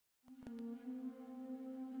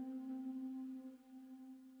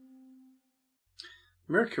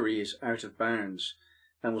Mercury is out of bounds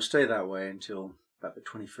and will stay that way until about the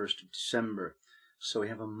 21st of December. So we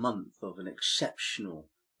have a month of an exceptional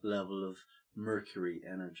level of Mercury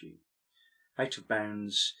energy. Out of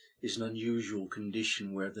bounds is an unusual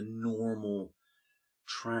condition where the normal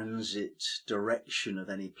transit direction of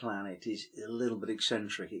any planet is a little bit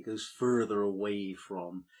eccentric. It goes further away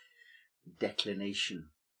from declination.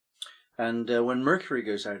 And when Mercury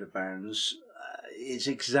goes out of bounds, it's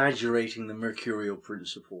exaggerating the mercurial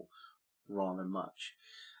principle rather much.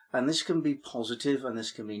 And this can be positive and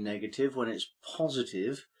this can be negative. When it's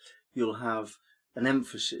positive, you'll have an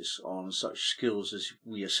emphasis on such skills as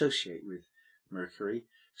we associate with Mercury,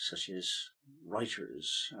 such as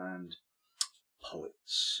writers and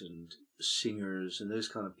poets and singers, and those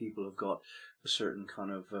kind of people have got a certain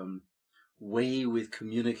kind of way with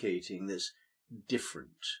communicating that's different.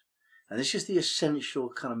 And this is the essential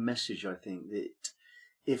kind of message, I think, that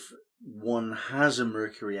if one has a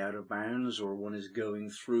Mercury out of bounds, or one is going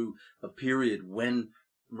through a period when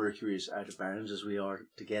Mercury is out of bounds, as we are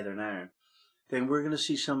together now, then we're going to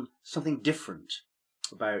see something different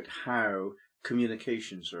about how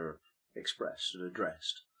communications are expressed and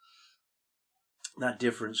addressed. That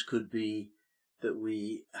difference could be that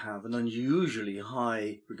we have an unusually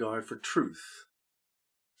high regard for truth.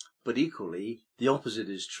 But equally, the opposite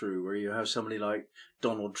is true, where you have somebody like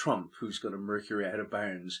Donald Trump, who's got a Mercury out of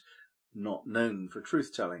bounds, not known for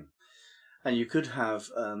truth-telling. And you could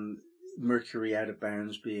have Mercury out of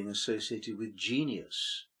bounds being associated with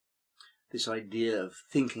genius. This idea of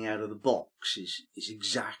thinking out of the box is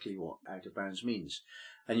exactly what out of bounds means.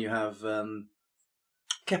 And you have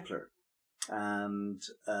Kepler, and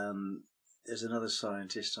there's another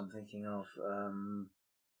scientist I'm thinking of,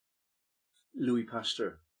 Louis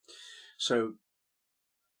Pasteur. So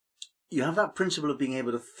you have that principle of being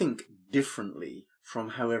able to think differently from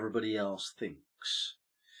how everybody else thinks.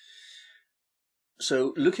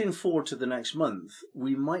 So looking forward to the next month,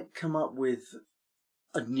 we might come up with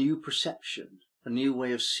a new perception, a new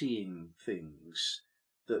way of seeing things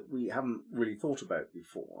that we haven't really thought about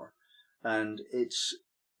before. And it's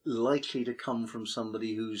likely to come from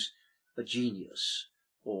somebody who's a genius,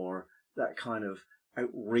 or that kind of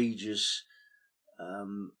outrageous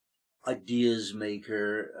ideas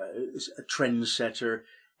maker, a trendsetter,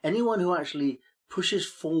 anyone who actually pushes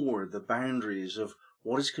forward the boundaries of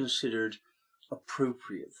what is considered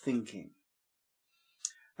appropriate thinking.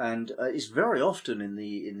 And it's very often in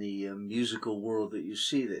the musical world that you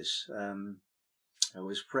see this.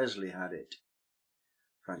 Elvis Presley had it,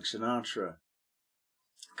 Frank Sinatra,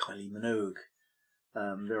 Kylie Minogue.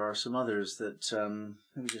 There are some others that,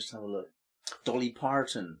 let me just have a look. Dolly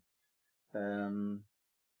Parton.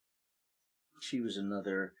 She was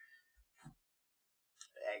another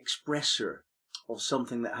expresser of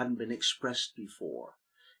something that hadn't been expressed before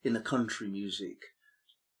in the country music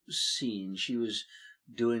scene. She was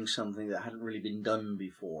doing something that hadn't really been done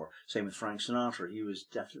before. Same with Frank Sinatra. He was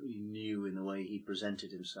definitely new in the way he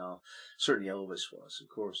presented himself. Certainly Elvis was, of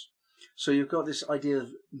course. So you've got this idea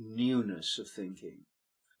of newness of thinking,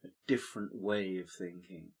 a different way of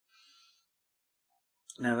thinking.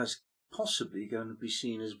 Now that's possibly going to be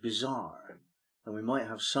seen as bizarre, and we might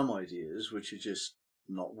have some ideas which are just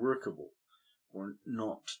not workable or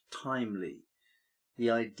not timely. The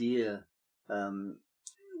idea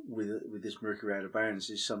with this Mercury out of bounds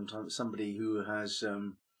is sometimes somebody who has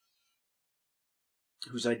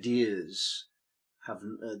whose ideas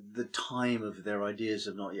haven't the time of their ideas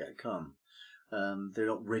have not yet come. They're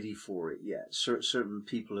not ready for it yet. Certain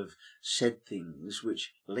people have said things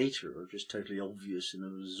which later are just totally obvious and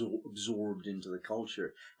absorbed into the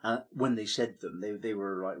culture. When they said them, they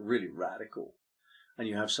were like really radical. And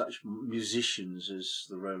you have such musicians as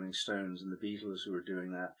the Rolling Stones and the Beatles who were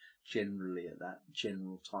doing that generally at that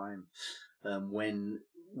general time, when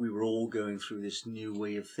we were all going through this new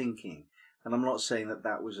way of thinking. And I'm not saying that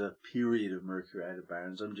that was a period of Mercury out of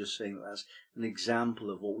bounds. I'm just saying that that's an example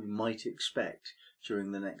of what we might expect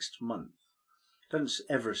during the next month. Don't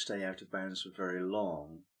ever stay out of bounds for very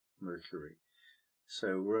long, Mercury.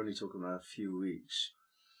 So we're only talking about a few weeks.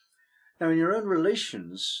 Now, in your own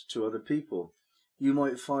relations to other people, you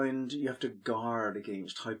might find you have to guard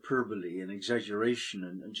against hyperbole and exaggeration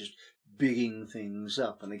and just bigging things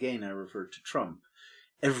up. And again, I refer to Trump.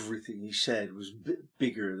 Everything he said was a bit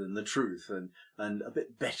bigger than the truth and a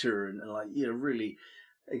bit better and like, you know, really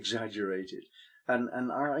exaggerated.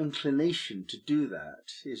 And our inclination to do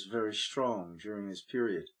that is very strong during this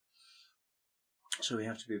period. So we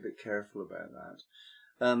have to be a bit careful about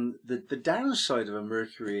that. The downside of a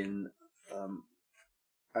Mercury in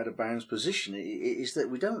out of bounds position is that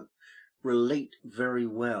we don't relate very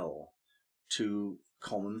well to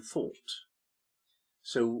common thought.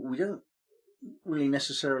 So we don't really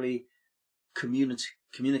necessarily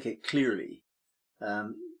communicate clearly.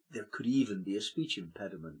 There could even be a speech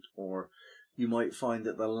impediment, or you might find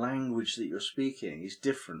that the language that you're speaking is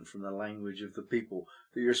different from the language of the people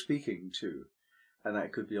that you're speaking to. And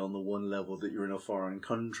that could be on the one level that you're in a foreign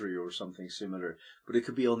country or something similar, but it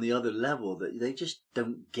could be on the other level that they just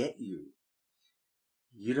don't get you.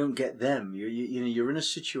 You don't get them. You're in a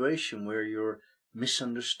situation where you're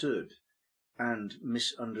misunderstood and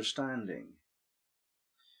misunderstanding.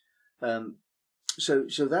 So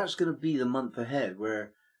that's going to be the month ahead,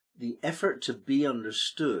 where the effort to be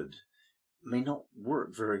understood may not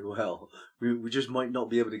work very well. We just might not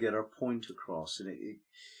be able to get our point across, and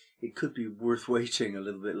it could be worth waiting a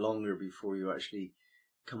little bit longer before you actually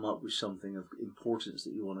come up with something of importance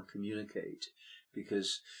that you want to communicate,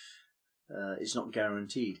 because it's not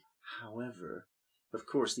guaranteed. However, of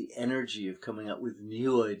course, the energy of coming up with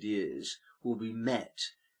new ideas will be met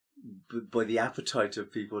by the appetite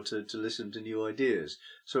of people to listen to new ideas.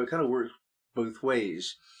 So it kind of works both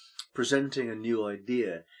ways. Presenting a new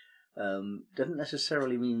idea doesn't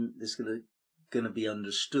necessarily mean it's going to be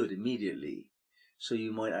understood immediately. So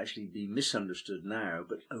you might actually be misunderstood now,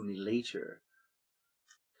 but only later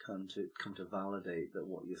come to validate that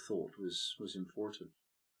what you thought was important.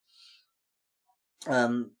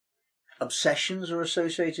 Obsessions are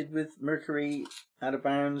associated with Mercury out of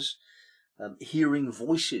bounds. Hearing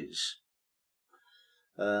voices.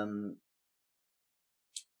 And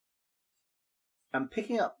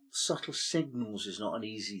picking up subtle signals is not an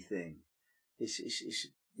easy thing. It's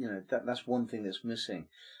that's one thing that's missing.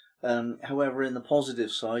 However, in the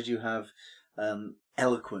positive side, you have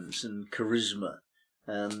eloquence and charisma,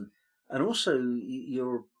 and also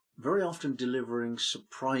you're very often delivering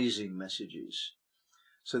surprising messages.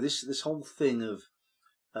 So this whole thing of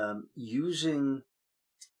using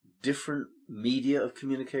different media of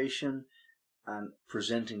communication and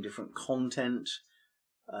presenting different content,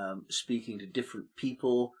 speaking to different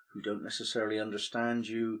people who don't necessarily understand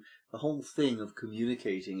you, the whole thing of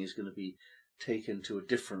communicating is going to be taken to a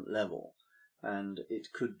different level, and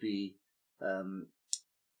it could be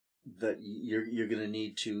that you're going to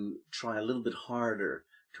need to try a little bit harder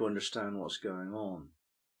to understand what's going on.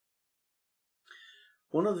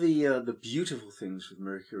 One of the beautiful things with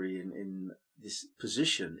Mercury in this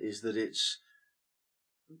position is that its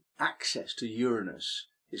access to Uranus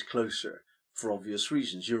is closer, for obvious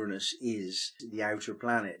reasons. Uranus is the outer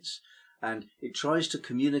planets, and it tries to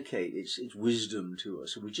communicate its wisdom to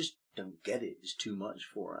us, and we just don't get it. It's too much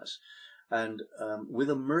for us. And with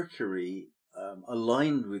a Mercury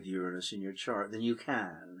aligned with Uranus in your chart, then you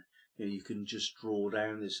can just draw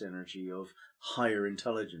down this energy of higher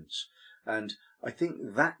intelligence. And I think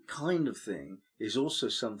that kind of thing is also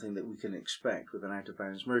something that we can expect with an out of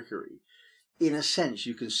bounds Mercury. In a sense,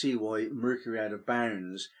 you can see why Mercury out of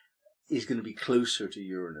bounds is going to be closer to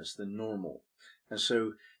Uranus than normal. And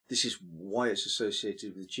so this is why it's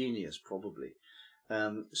associated with genius, probably.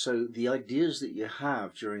 So the ideas that you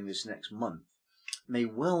have during this next month may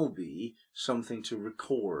well be something to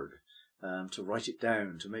record, to write it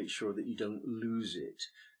down, to make sure that you don't lose it,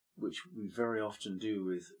 which we very often do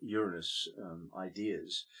with Uranus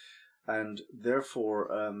ideas. And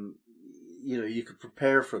therefore, you could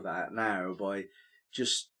prepare for that now by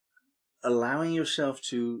just allowing yourself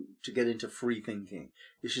to get into free thinking.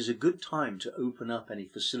 This is a good time to open up any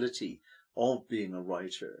facility of being a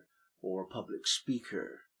writer or a public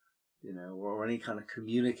speaker, or any kind of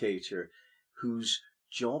communicator whose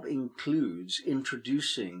job includes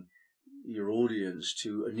introducing your audience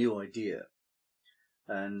to a new idea.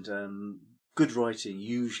 And good writing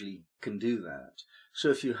usually can do that. So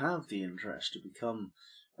if you have the interest to become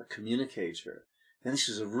a communicator, then this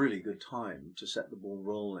is a really good time to set the ball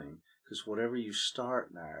rolling, because whatever you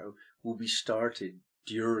start now will be started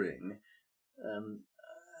during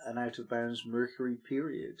an out of bounds Mercury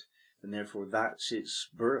period, and therefore that's its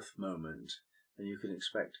birth moment, and you can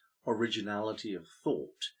expect originality of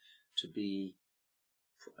thought to be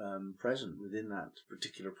present within that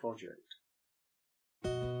particular project.